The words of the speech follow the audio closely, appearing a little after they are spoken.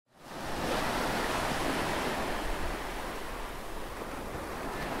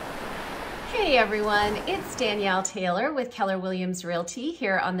Hey everyone, it's Danielle Taylor with Keller Williams Realty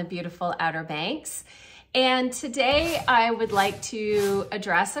here on the beautiful Outer Banks. And today I would like to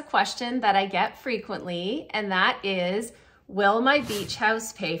address a question that I get frequently, and that is, will my beach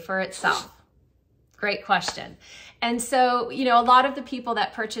house pay for itself? Great question. And so, a lot of the people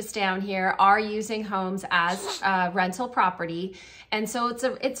that purchase down here are using homes as rental property. And so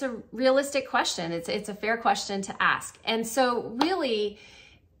it's a realistic question. It's a fair question to ask. And so really,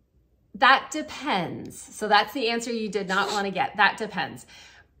 that depends. So that's the answer you did not want to get. That depends.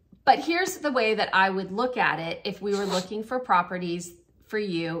 But here's the way that I would look at it if we were looking for properties for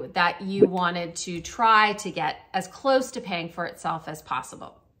you that you wanted to try to get as close to paying for itself as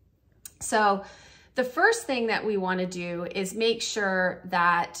possible. So the first thing that we want to do is make sure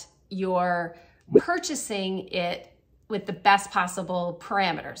that you're purchasing it with the best possible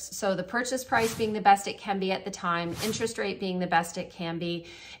parameters. So the purchase price being the best it can be at the time, interest rate being the best it can be,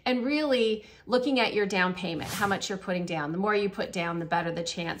 and really looking at your down payment, how much you're putting down. The more you put down, the better the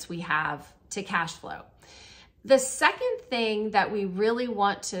chance we have to cash flow. The second thing that we really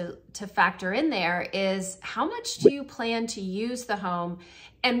want to factor in there is, how much do you plan to use the home,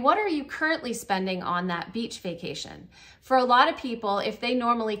 and what are you currently spending on that beach vacation? For a lot of people, if they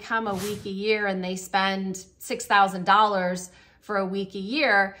normally come a week a year and they spend $6,000 for a week a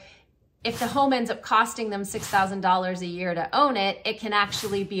year, if the home ends up costing them $6,000 a year to own it, it can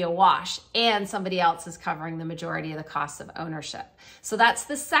actually be a wash, and somebody else is covering the majority of the costs of ownership. So that's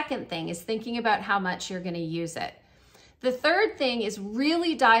the second thing, is thinking about how much you're going to use it. The third thing is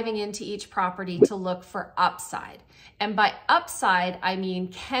really diving into each property to look for upside. And by upside, I mean,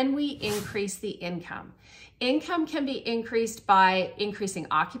 can we increase the income? Income can be increased by increasing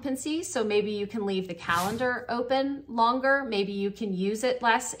occupancy. So maybe you can leave the calendar open longer. Maybe you can use it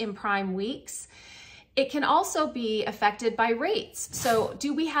less in prime weeks. It can also be affected by rates. So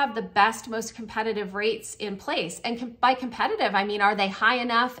do we have the best, most competitive rates in place? And by competitive, I mean, are they high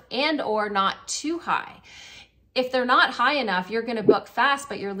enough and or not too high? If they're not high enough, you're going to book fast,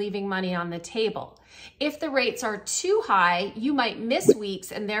 but you're leaving money on the table. If the rates are too high, you might miss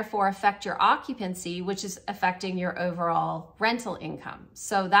weeks and therefore affect your occupancy, which is affecting your overall rental income.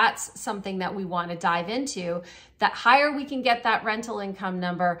 So that's something that we want to dive into. The higher we can get that rental income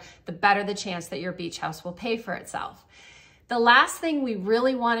number, the better the chance that your beach house will pay for itself. The last thing we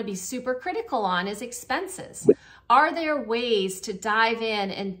really want to be super critical on is expenses. Are there ways to dive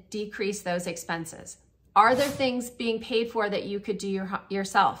in and decrease those expenses? Are there things being paid for that you could do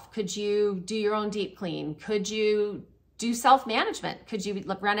yourself? Could you do your own deep clean? Could you do self-management? Could you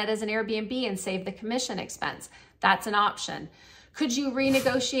run it as an Airbnb and save the commission expense? That's an option. Could you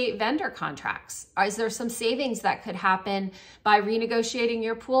renegotiate vendor contracts? Is there some savings that could happen by renegotiating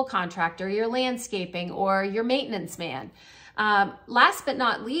your pool contract or your landscaping or your maintenance man? Last but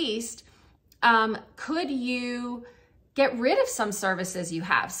not least, could you get rid of some services you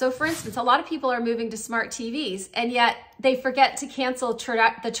have? So for instance, a lot of people are moving to smart TVs, and yet they forget to cancel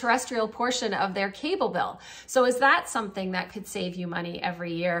the terrestrial portion of their cable bill. So is that something that could save you money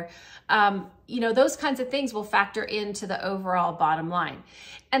every year? Those kinds of things will factor into the overall bottom line.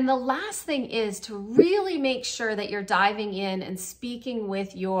 And the last thing is to really make sure that you're diving in and speaking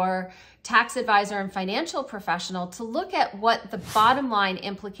with your tax advisor and financial professional to look at what the bottom line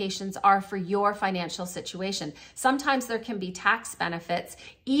implications are for your financial situation. Sometimes there can be tax benefits,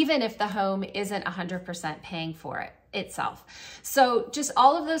 even if the home isn't 100% paying for it itself. So just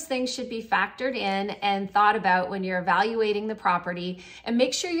all of those things should be factored in and thought about when you're evaluating the property, and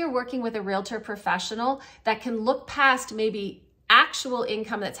make sure you're working with a realtor professional that can look past maybe actual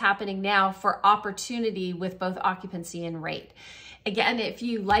income that's happening now for opportunity with both occupancy and rate. Again, if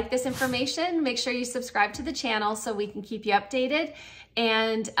you like this information, make sure you subscribe to the channel so we can keep you updated.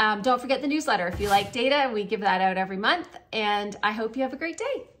 And don't forget the newsletter. If you like data, we give that out every month. And I hope you have a great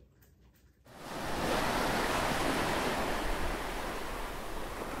day.